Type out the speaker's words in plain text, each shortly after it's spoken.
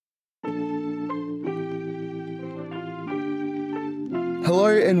Hello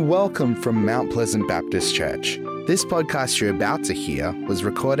and welcome from Mount Pleasant Baptist Church. This podcast you're about to hear was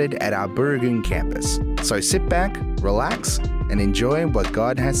recorded at our Booragoon campus. So sit back, relax, and enjoy what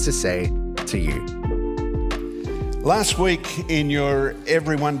God has to say to you. Last week in your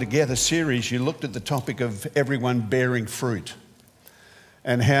Everyone Together series, you looked at the topic of everyone bearing fruit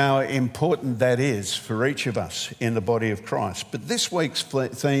and how important that is for each of us in the body of Christ. But this week's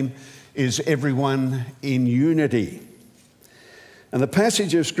theme is everyone in unity. And the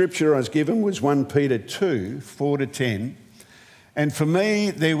passage of scripture I was given was 1 Peter 2, 4-10. And for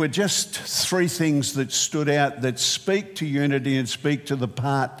me, there were just three things that stood out that speak to unity and speak to the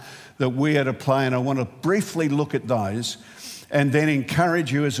part that we are to play. And I want to briefly look at those and then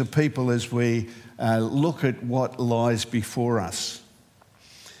encourage you as a people as we look at what lies before us.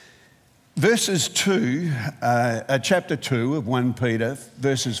 Verses 2, chapter 2 of 1 Peter,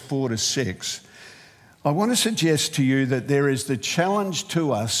 verses 4-6, I want to suggest to you that there is the challenge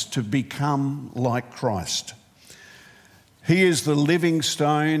to us to become like Christ. He is the living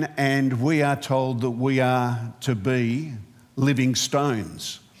stone, and we are told that we are to be living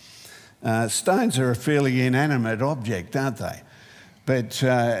stones. Stones are a fairly inanimate object, aren't they? But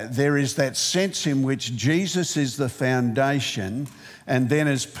there is that sense in which Jesus is the foundation, and then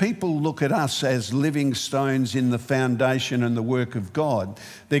as people look at us as living stones in the foundation and the work of God,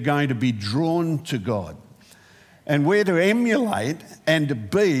 they're going to be drawn to God. And we're to emulate and to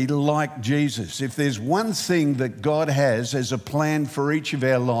be like Jesus. If there's one thing that God has as a plan for each of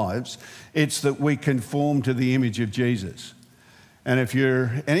our lives, it's that we conform to the image of Jesus. And if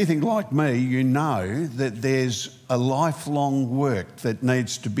you're anything like me, you know that there's a lifelong work that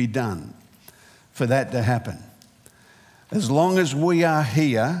needs to be done for that to happen. As long as we are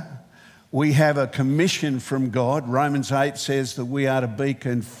here, we have a commission from God. Romans 8 says that we are to be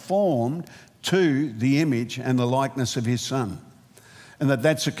conformed to the image and the likeness of his Son, and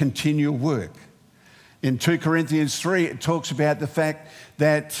that's a continual work. In 2 Corinthians 3, it talks about the fact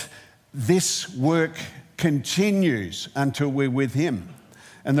that this work continues until we're with him,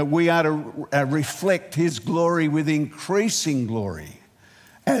 and that we are to reflect his glory with increasing glory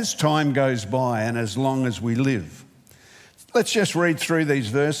as time goes by and as long as we live. Let's just read through these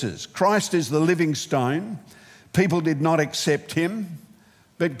verses. Christ is the living stone. People did not accept him,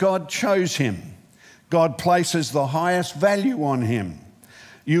 but God chose him. God places the highest value on him.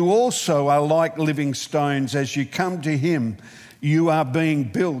 You also are like living stones. As you come to him, you are being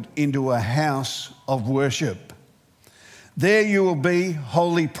built into a house of worship. There you will be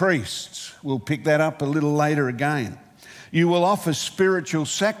holy priests. We'll pick that up a little later again. You will offer spiritual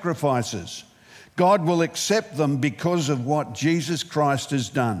sacrifices. God will accept them because of what Jesus Christ has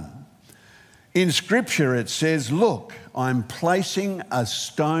done. In Scripture it says, look, I'm placing a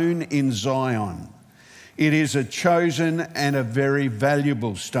stone in Zion. It is a chosen and a very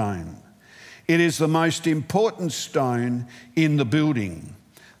valuable stone. It is the most important stone in the building.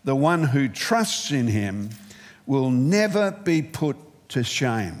 The one who trusts in him will never be put to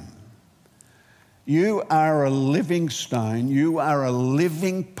shame. You are a living stone. You are a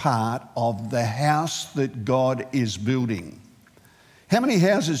living part of the house that God is building. How many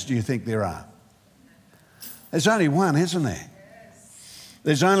houses do you think there are? There's only one, isn't there? Yes.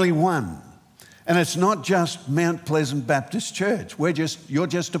 There's only one. And it's not just Mount Pleasant Baptist Church. You're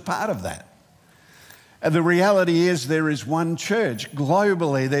just a part of that. And the reality is there is one church.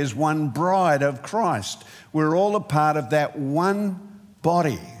 Globally, there's one bride of Christ. We're all a part of that one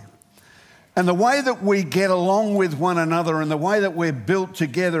body. And the way that we get along with one another and the way that we're built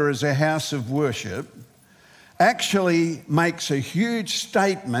together as a house of worship actually makes a huge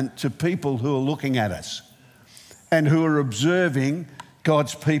statement to people who are looking at us and who are observing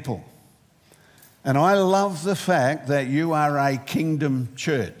God's people. And I love the fact that you are a kingdom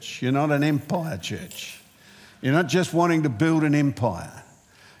church. You're not an empire church. You're not just wanting to build an empire.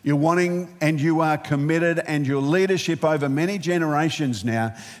 You're wanting, and you are committed, and your leadership over many generations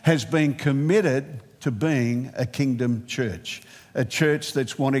now has been committed to being a kingdom church, a church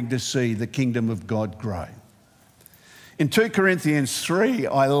that's wanting to see the kingdom of God grow. In 2 Corinthians 3,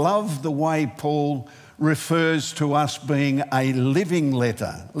 I love the way Paul refers to us being a living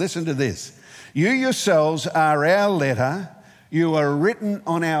letter. Listen to this. You yourselves are our letter. You are written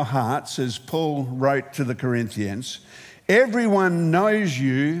on our hearts, as Paul wrote to the Corinthians. Everyone knows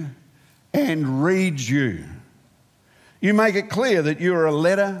you and reads you. You make it clear that you are a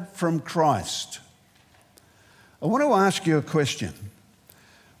letter from Christ. I want to ask you a question.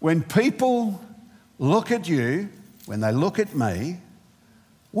 When people look at you, when they look at me,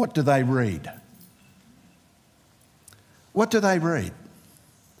 what do they read? What do they read?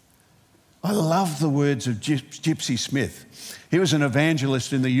 I love the words of Gypsy Smith. He was an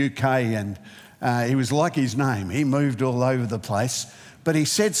evangelist in the UK, and he was like his name. He moved all over the place. But he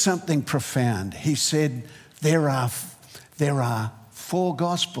said something profound. He said, there are 4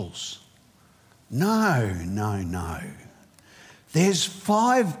 Gospels. No. There's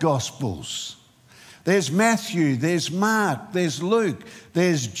 5 Gospels. There's Matthew, there's Mark, there's Luke,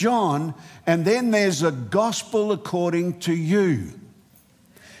 there's John, and then there's a Gospel according to you.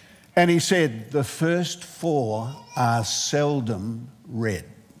 And he said, the first 4 are seldom read.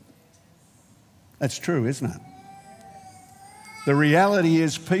 That's true, isn't it? The reality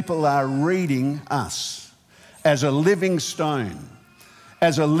is people are reading us as a living stone,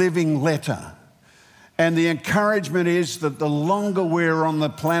 as a living letter. And the encouragement is that the longer we're on the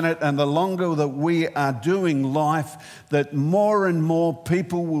planet and the longer that we are doing life, that more and more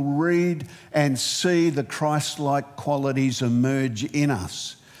people will read and see the Christ-like qualities emerge in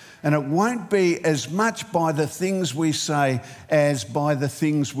us. And it won't be as much by the things we say as by the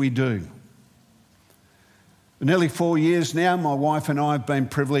things we do. For nearly 4 years now, my wife and I have been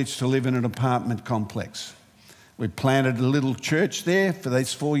privileged to live in an apartment complex. We planted a little church there for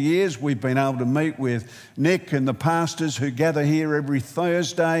these 4 years. We've been able to meet with Nick and the pastors who gather here every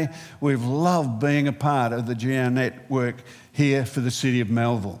Thursday. We've loved being a part of the GR network here for the city of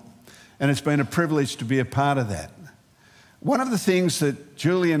Melville. And it's been a privilege to be a part of that. One of the things that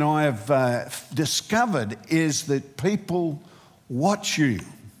Julie and I have discovered is that people watch you.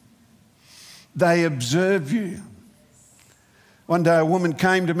 They observe you. One day a woman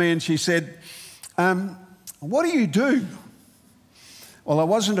came to me and she said, what do you do? Well, I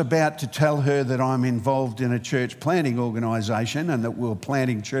wasn't about to tell her that I'm involved in a church planting organisation and that we're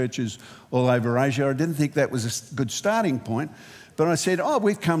planting churches all over Asia. I didn't think that was a good starting point. But I said,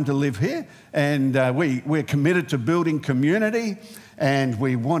 we've come to live here and we're committed to building community and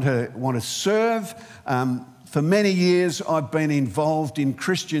we want to serve. For many years, I've been involved in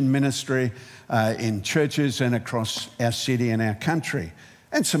Christian ministry in churches and across our city and our country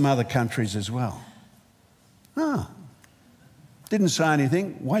and some other countries as well. Didn't say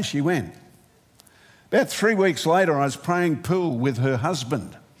anything. Away she went. About 3 weeks later, I was playing pool with her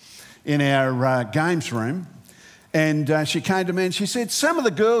husband in our games room, and she came to me and she said, some of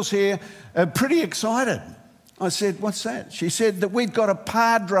the girls here are pretty excited. I said, what's that? She said that we've got a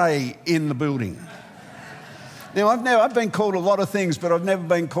padre in the building. Now, I've been called a lot of things, but I've never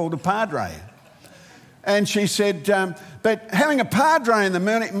been called a padre. And she said, but having a padre in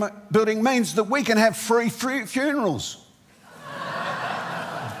the building means that we can have free funerals.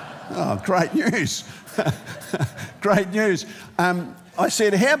 Oh, great news. Great news. I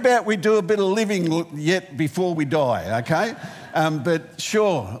said, how about we do a bit of living yet before we die, okay? But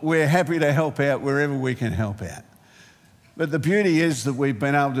sure, we're happy to help out wherever we can help out. But the beauty is that we've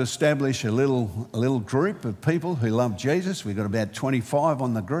been able to establish a little group of people who love Jesus. We've got about 25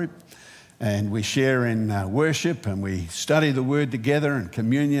 on the group. And we share in worship and we study the Word together and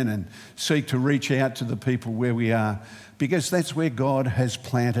communion and seek to reach out to the people where we are, because that's where God has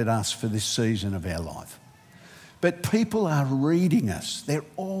planted us for this season of our life. But people are reading us. They're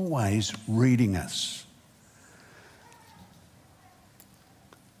always reading us.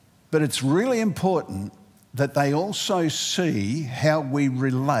 But it's really important that they also see how we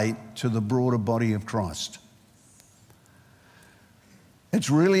relate to the broader body of Christ. It's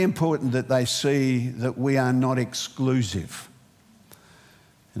really important that they see that we are not exclusive.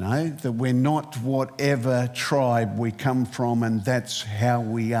 You know, that we're not whatever tribe we come from and that's how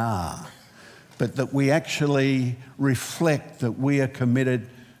we are. But that we actually reflect that we are committed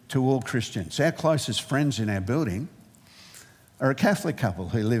to all Christians. Our closest friends in our building are a Catholic couple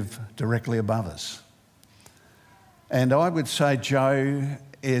who live directly above us. And I would say Joe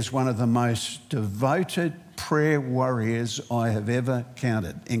is one of the most devoted prayer warriors I have ever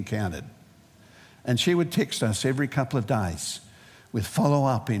encountered. And she would text us every couple of days with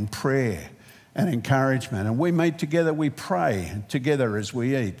follow-up in prayer and encouragement. And we meet together, we pray together as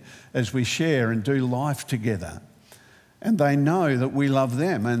we eat, as we share and do life together. And they know that we love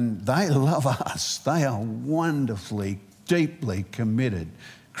them and they love us. They are wonderfully, deeply committed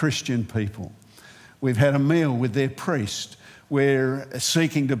Christian people. We've had a meal with their priest. We're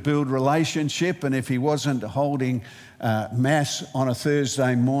seeking to build relationship, and if he wasn't holding Mass on a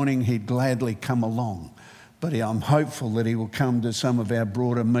Thursday morning, he'd gladly come along. But I'm hopeful that he will come to some of our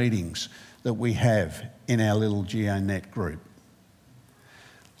broader meetings that we have in our little GeoNet group.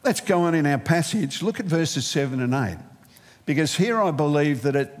 Let's go on in our passage. Look at verses 7 and 8. Because here I believe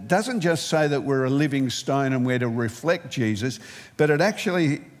that it doesn't just say that we're a living stone and we're to reflect Jesus, but it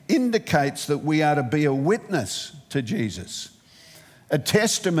actually indicates that we are to be a witness to Jesus. a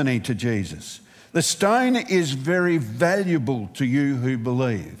testimony to Jesus. The stone is very valuable to you who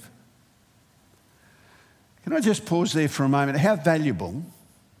believe. Can I just pause there for a moment? How valuable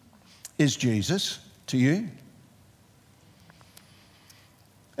is Jesus to you?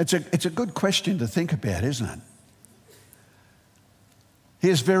 It's a good question to think about, isn't it? He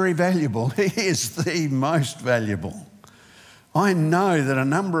is very valuable. He is the most valuable. I know that a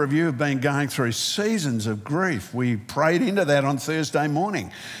number of you have been going through seasons of grief. We prayed into that on Thursday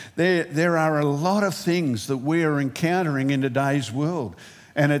morning. There are a lot of things that we are encountering in today's world,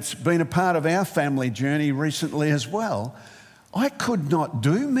 and it's been a part of our family journey recently as well. I could not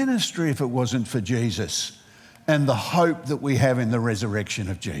do ministry if it wasn't for Jesus and the hope that we have in the resurrection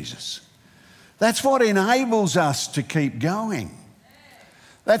of Jesus. That's what enables us to keep going.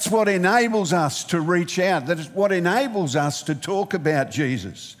 That's what enables us to reach out. That is what enables us to talk about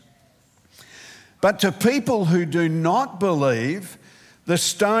Jesus. But to people who do not believe, the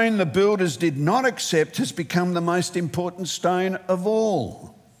stone the builders did not accept has become the most important stone of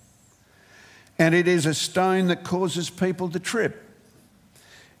all. And it is a stone that causes people to trip.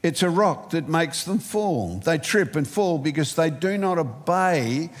 It's a rock that makes them fall. They trip and fall because they do not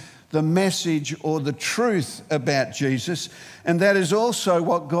obey the message or the truth about Jesus, and that is also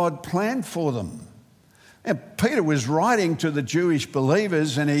what God planned for them. And Peter was writing to the Jewish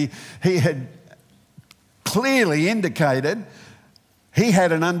believers, and he had clearly indicated he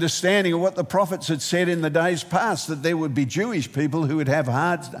had an understanding of what the prophets had said in the days past, that there would be Jewish people who would have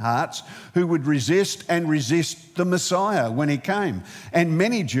hard hearts, who would resist the Messiah when he came. And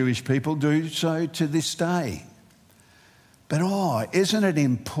many Jewish people do so to this day. But isn't it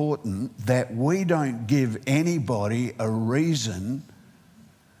important that we don't give anybody a reason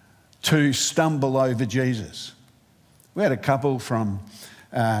to stumble over Jesus? We had a couple from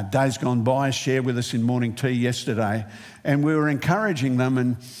Days Gone By share with us in morning tea yesterday, and we were encouraging them,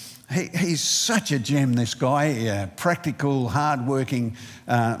 and he's such a gem, this guy, a practical, hard-working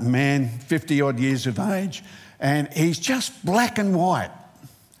man, 50-odd years of age, and he's just black and white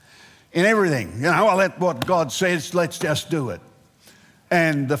in everything. What God says, let's just do it.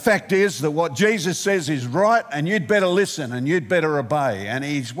 And the fact is that what Jesus says is right, and you'd better listen and you'd better obey. And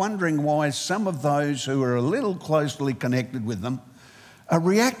he's wondering why some of those who are a little closely connected with them are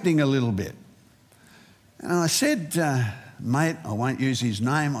reacting a little bit. And I said, mate, I won't use his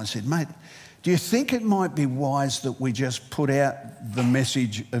name, I said, mate, do you think it might be wise that we just put out the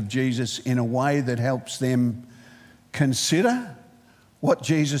message of Jesus in a way that helps them consider what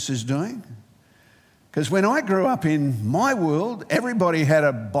Jesus is doing? Because when I grew up in my world, everybody had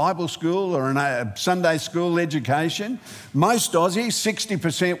a Bible school or a Sunday school education. Most Aussies,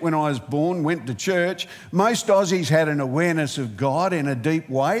 60% when I was born, went to church. Most Aussies had an awareness of God in a deep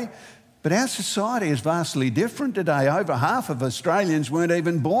way. But our society is vastly different today. Over half of Australians weren't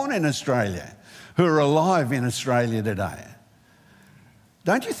even born in Australia who are alive in Australia today.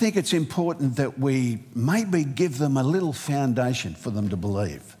 Don't you think it's important that we maybe give them a little foundation for them to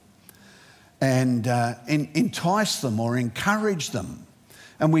believe and entice them or encourage them?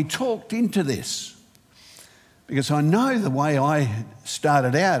 And we talked into this because I know the way I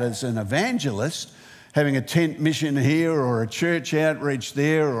started out as an evangelist, having a tent mission here or a church outreach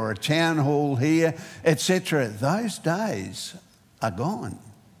there or a town hall here, etc. Those days are gone.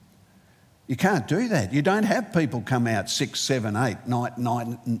 You can't do that. You don't have people come out 6, 7, 8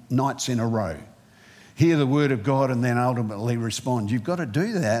 nights in a row, hear the word of God and then ultimately respond. You've got to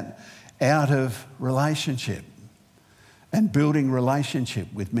do that out of relationship and building relationship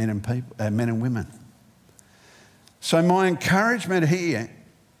with men and women. So my encouragement here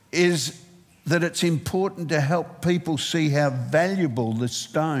is that it's important to help people see how valuable the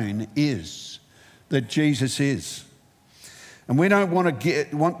stone is that Jesus is. And we don't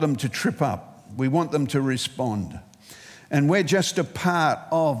want them to trip up. We want them to respond. And we're just a part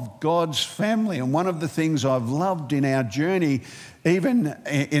of God's family. And one of the things I've loved in our journey, even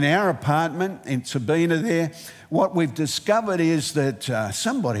in our apartment in Sabina there, what we've discovered is that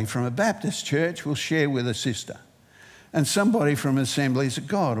somebody from a Baptist church will share with a sister. And somebody from Assemblies of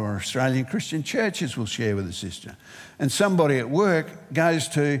God or Australian Christian churches will share with a sister. And somebody at work goes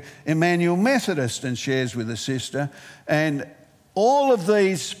to Emmanuel Methodist and shares with a sister. And all of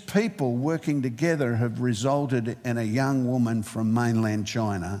these people working together have resulted in a young woman from mainland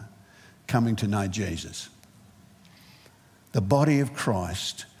China coming to know Jesus. The body of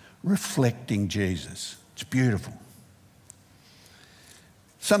Christ reflecting Jesus. It's beautiful.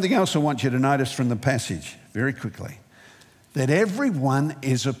 Something else I want you to notice from the passage very quickly. That everyone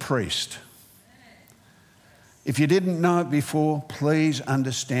is a priest. If you didn't know it before, please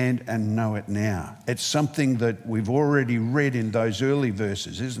understand and know it now. It's something that we've already read in those early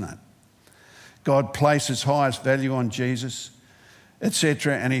verses, isn't it? God places highest value on Jesus,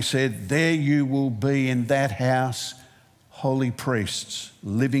 etc. And he said, there you will be in that house, holy priests,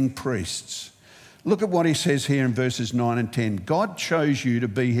 living priests. Look at what he says here in verses 9 and 10. God chose you to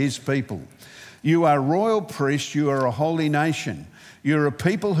be his people. You are royal priests, you are a holy nation. You're a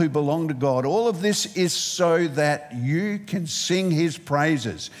people who belong to God. All of this is so that you can sing his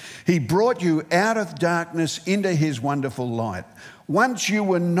praises. He brought you out of darkness into his wonderful light. Once you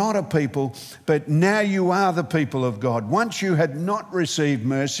were not a people, but now you are the people of God. Once you had not received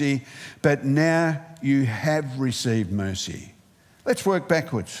mercy, but now you have received mercy. Let's work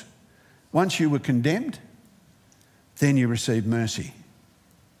backwards. Once you were condemned, then you received mercy.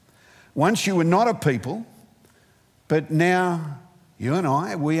 Once you were not a people, but now you and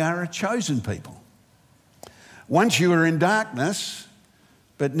I, we are a chosen people. Once you were in darkness,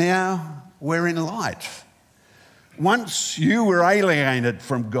 but now we're in light. Once you were alienated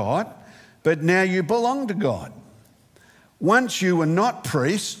from God, but now you belong to God. Once you were not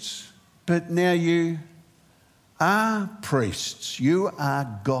priests, but now you are priests. You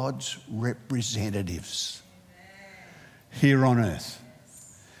are God's representatives here on earth.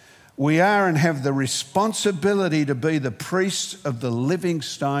 We are and have the responsibility to be the priests of the living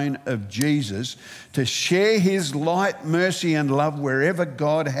stone of Jesus, to share his light, mercy and love wherever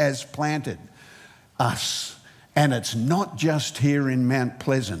God has planted us. And it's not just here in Mount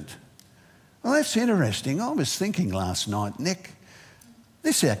Pleasant. Well, that's interesting. I was thinking last night, Nick,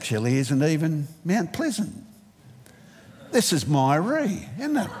 this actually isn't even Mount Pleasant. This is Myree,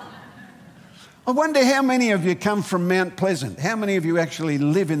 isn't it? I wonder how many of you come from Mount Pleasant. How many of you actually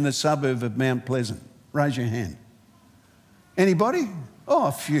live in the suburb of Mount Pleasant? Raise your hand. Anybody? Oh,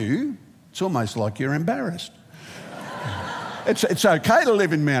 a few. It's almost like you're embarrassed. It's okay to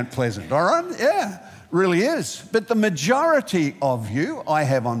live in Mount Pleasant, all right? Yeah, really is. But the majority of you, I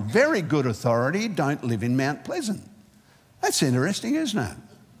have on very good authority, don't live in Mount Pleasant. That's interesting, isn't it?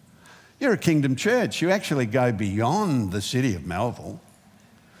 You're a Kingdom Church. You actually go beyond the city of Melville.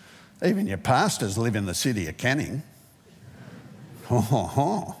 Even your pastors live in the city of Canning. You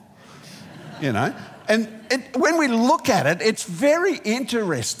know. And when we look at it, it's very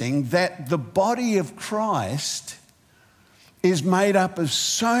interesting that the body of Christ is made up of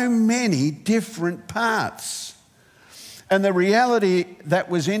so many different parts. And the reality that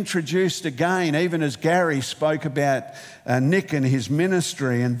was introduced again, even as Gary spoke about Nick and his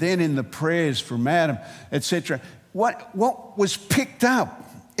ministry, and then in the prayers from Adam, etc., what was picked up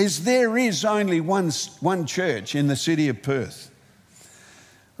is there is only one church in the city of Perth.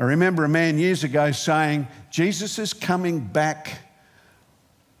 I remember a man years ago saying, Jesus is coming back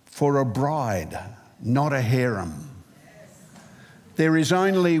for a bride, not a harem. There is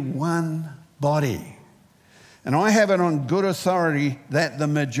only one body. And I have it on good authority that the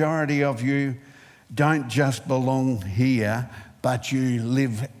majority of you don't just belong here, but you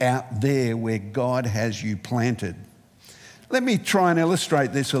live out there where God has you planted. Let me try and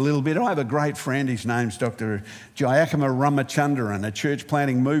illustrate this a little bit. I have a great friend, his name's Dr. Jayakama Ramachandran, a church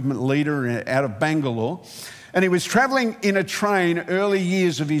planting movement leader out of Bangalore. And he was travelling in a train early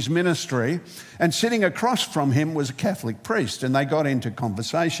years of his ministry, and sitting across from him was a Catholic priest, and they got into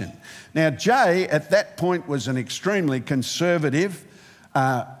conversation. Now, Jay, at that point, was an extremely conservative,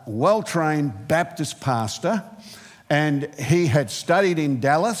 well-trained Baptist pastor, and he had studied in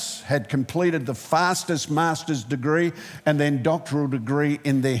Dallas, had completed the fastest master's degree and then doctoral degree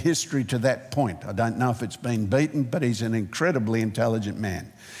in their history to that point. I don't know if it's been beaten, but he's an incredibly intelligent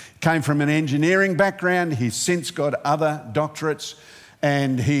man. Came from an engineering background. He's since got other doctorates,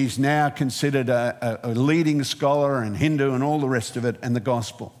 and he's now considered a leading scholar in Hindu and all the rest of it and the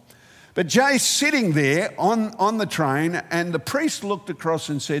gospel. But Jay's sitting there on the train, and the priest looked across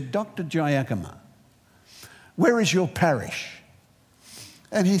and said, Dr. Jayakama, where is your parish?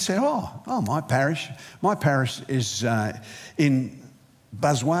 And he said, oh, my parish is in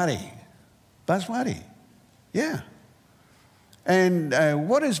Baswari. Baswari, yeah. And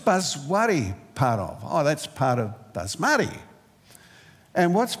what is Baswari part of? Oh, that's part of Basmati.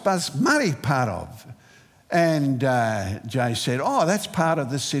 And what's Basmati part of? And Jay said, oh, that's part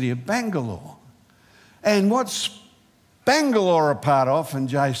of the city of Bangalore. And what's Bangalore a part of? And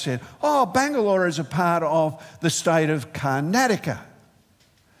Jay said, oh, Bangalore is a part of the state of Karnataka.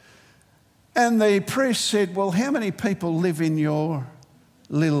 And the priest said, well, how many people live in your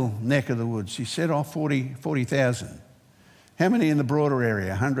little neck of the woods? He said, oh, 40,000. How many in the broader area?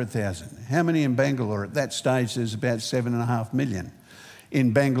 100,000. How many in Bangalore? At that stage, there's about 7.5 million.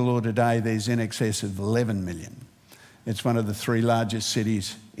 In Bangalore today, there's in excess of 11 million. It's one of the 3 largest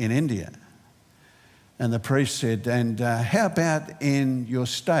cities in India. And the priest said, and how about in your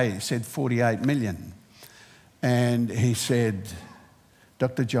state? He said 48 million. And he said,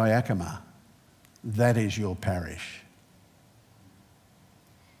 Dr. Jayakuma, that is your parish.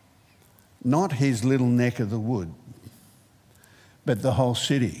 Not his little neck of the wood, but the whole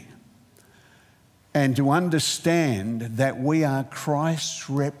city. And to understand that we are Christ's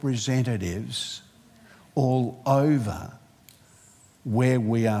representatives all over where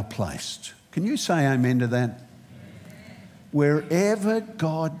we are placed. Can you say amen to that? Amen. Wherever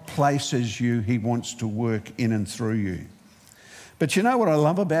God places you, he wants to work in and through you. But you know what I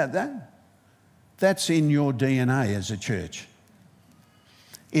love about that? That's in your DNA as a church.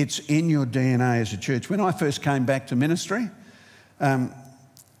 It's in your DNA as a church. When I first came back to ministry,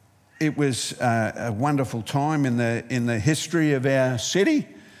 it was a wonderful time in the history of our city,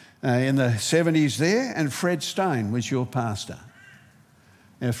 in the 70s there, and Fred Stone was your pastor.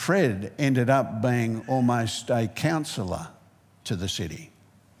 Now, Fred ended up being almost a counsellor to the city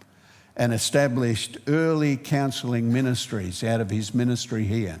and established early counselling ministries out of his ministry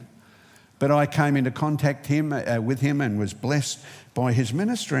here. But I came into contact with him and was blessed by his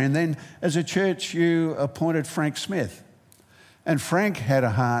ministry. And then as a church, you appointed Frank Smith. And Frank had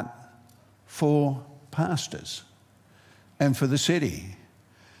a heart for pastors and for the city.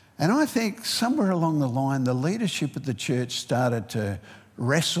 And I think somewhere along the line, the leadership of the church started to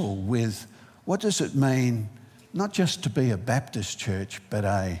wrestle with what does it mean not just to be a Baptist church, but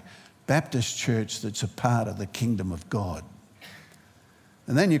a Baptist church that's a part of the kingdom of God.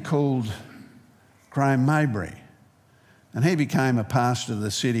 And then you called Graham Mabry, and he became a pastor of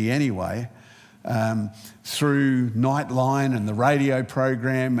the city anyway, through Nightline and the radio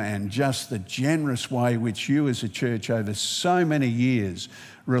program and just the generous way which you as a church over so many years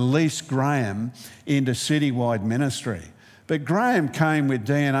released Graham into citywide ministry. But Graham came with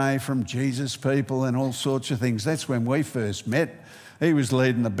DNA from Jesus People and all sorts of things. That's when we first met. He was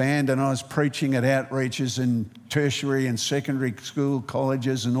leading the band and I was preaching at outreaches in tertiary and secondary school,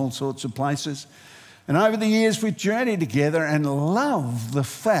 colleges and all sorts of places. And over the years we've journeyed together and love the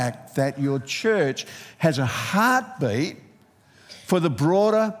fact that your church has a heartbeat for the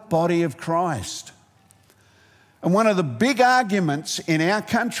broader body of Christ. And one of the big arguments in our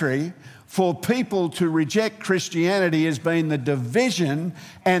country for people to reject Christianity has been the division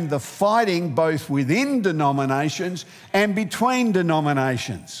and the fighting both within denominations and between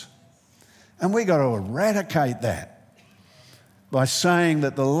denominations. And we've got to eradicate that by saying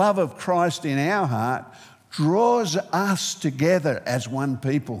that the love of Christ in our heart draws us together as one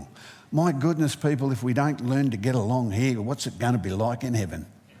people. My goodness, people, if we don't learn to get along here, what's it going to be like in heaven?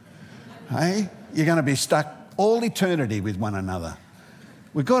 Hey? You're going to be stuck all eternity with one another.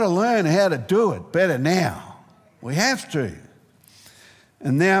 We've got to learn how to do it better now. We have to.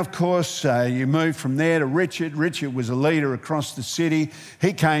 And now, of course, you move from there to Richard. Richard was a leader across the city.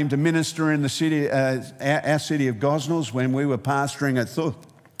 He came to minister in the city, our city of Gosnells when we were pastoring at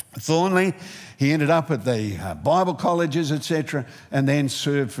Thornley. He ended up at the Bible colleges, etc., and then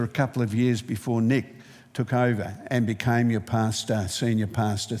served for a couple of years before Nick took over and became your pastor, senior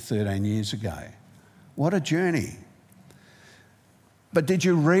pastor 13 years ago. What a journey. But did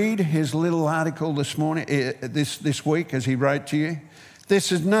you read his little article this morning, this week as he wrote to you?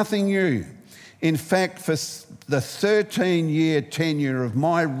 This is nothing new. In fact, for the 13-year tenure of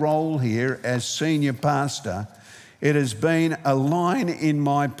my role here as senior pastor, it has been a line in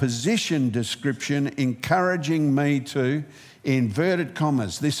my position description encouraging me to, inverted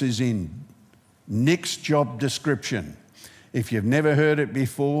commas, this is in Nick's job description. If you've never heard it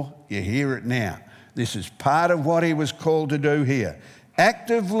before, you hear it now. This is part of what he was called to do here.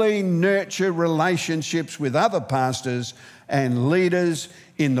 Actively nurture relationships with other pastors and leaders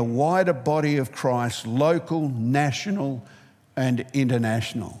in the wider body of Christ, local, national, and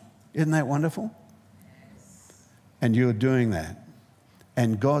international. Isn't that wonderful? And you're doing that.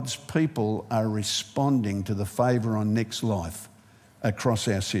 And God's people are responding to the favour on Nick's life across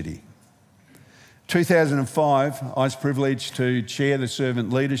our city. 2005, I was privileged to chair the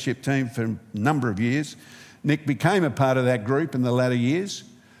servant leadership team for a number of years. Nick became a part of that group in the latter years,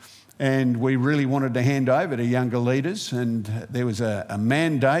 and we really wanted to hand over to younger leaders, and there was a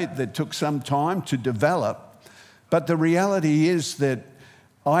mandate that took some time to develop. But the reality is that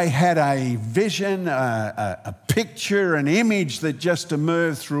I had a vision, a picture, an image that just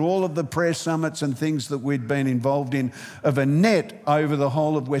emerged through all of the prayer summits and things that we'd been involved in of a net over the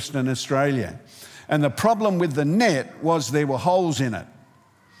whole of Western Australia. And the problem with the net was there were holes in it.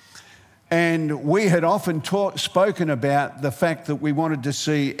 And we had often spoken about the fact that we wanted to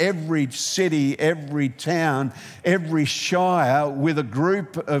see every city, every town, every shire with a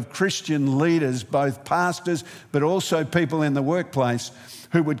group of Christian leaders, both pastors, but also people in the workplace,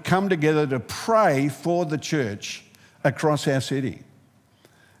 who would come together to pray for the church across our city.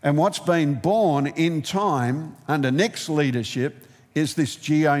 And what's been born in time under Nick's leadership is this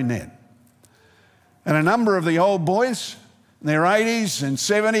GeoNet. And a number of the old boys in their 80s and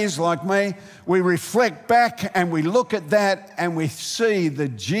 70s like me, we reflect back and we look at that and we see the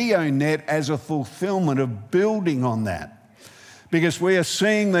GeoNet as a fulfillment of building on that. Because we are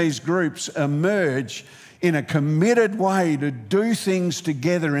seeing these groups emerge in a committed way to do things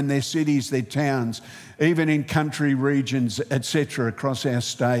together in their cities, their towns, even in country regions, etc., across our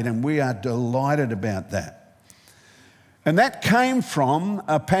state, and we are delighted about that. And that came from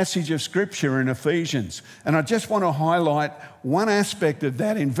a passage of Scripture in Ephesians. And I just want to highlight one aspect of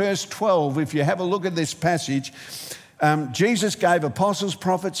that. In verse 12, if you have a look at this passage, Jesus gave apostles,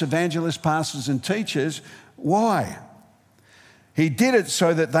 prophets, evangelists, pastors, and teachers. Why? He did it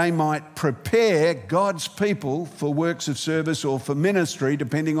so that they might prepare God's people for works of service or for ministry,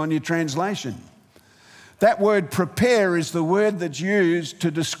 depending on your translation. That word prepare is the word that's used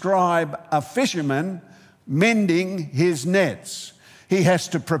to describe a fisherman mending his nets. He has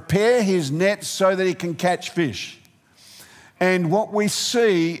to prepare his nets so that he can catch fish. And what we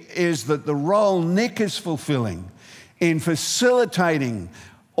see is that the role Nick is fulfilling in facilitating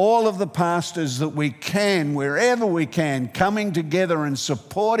all of the pastors that we can, wherever we can, coming together and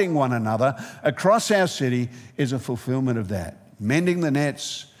supporting one another across our city is a fulfillment of that. Mending the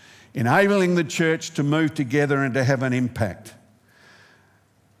nets, enabling the church to move together and to have an impact.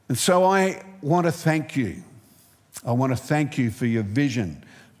 And so I want to thank you. I want to thank you for your vision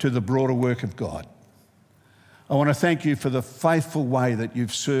to the broader work of God. I want to thank you for the faithful way that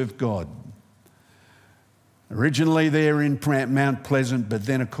you've served God. Originally there in Mount Pleasant, but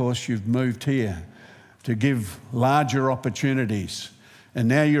then of course you've moved here to give larger opportunities. And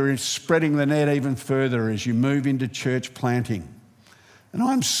now you're spreading the net even further as you move into church planting. And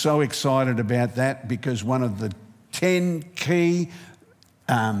I'm so excited about that because one of the 10 key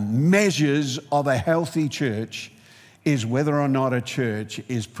measures of a healthy church is whether or not a church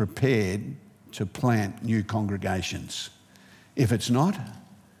is prepared to plant new congregations. If it's not,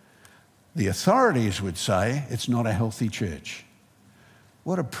 the authorities would say it's not a healthy church.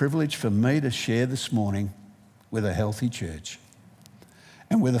 What a privilege for me to share this morning with a healthy church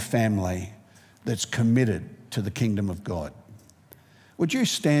and with a family that's committed to the kingdom of God. Would you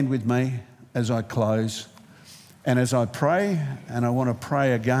stand with me as I close and as I pray? And I want to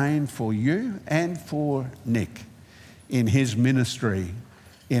pray again for you and for Nick in his ministry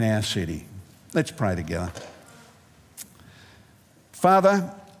in our city. Let's pray together.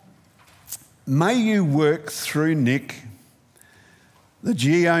 Father, may you work through Nick, the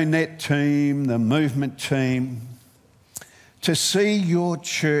GeoNet team, the movement team, to see your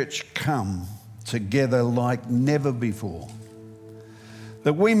church come together like never before,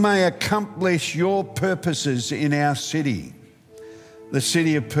 that we may accomplish your purposes in our city, the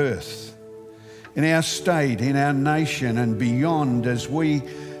city of Perth, in our state, in our nation and beyond, as we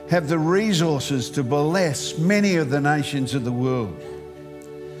have the resources to bless many of the nations of the world.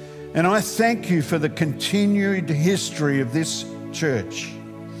 And I thank you for the continued history of this church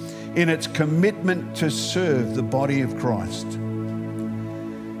in its commitment to serve the body of Christ.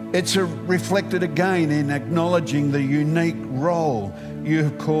 It's reflected again in acknowledging the unique role you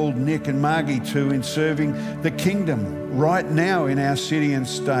have called Nick and Margie to in serving the kingdom right now in our city and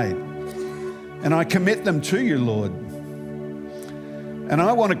state. And I commit them to you, Lord. And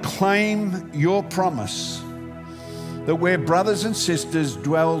I want to claim your promise that where brothers and sisters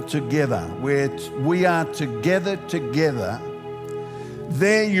dwell together, where we are together,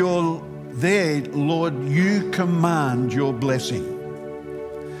 there, Lord, you command your blessing.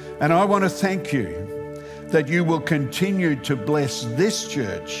 And I want to thank you that you will continue to bless this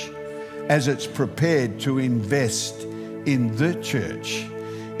church as it's prepared to invest in the church,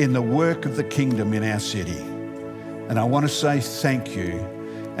 in the work of the kingdom in our city. And I want to say thank you.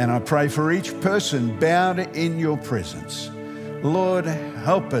 And I pray for each person bowed in your presence. Lord,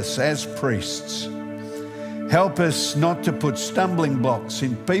 help us as priests. Help us not to put stumbling blocks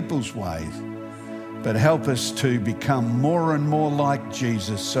in people's ways, but help us to become more and more like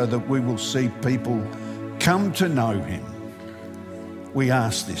Jesus so that we will see people come to know him. We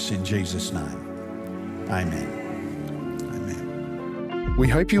ask this in Jesus' name. Amen. We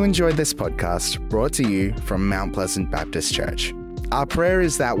hope you enjoyed this podcast brought to you from Mount Pleasant Baptist Church. Our prayer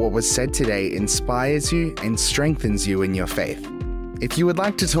is that what was said today inspires you and strengthens you in your faith. If you would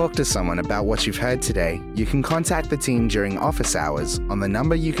like to talk to someone about what you've heard today, you can contact the team during office hours on the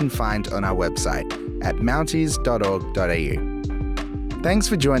number you can find on our website at mounties.org.au. Thanks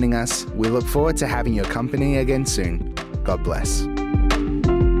for joining us. We look forward to having your company again soon. God bless.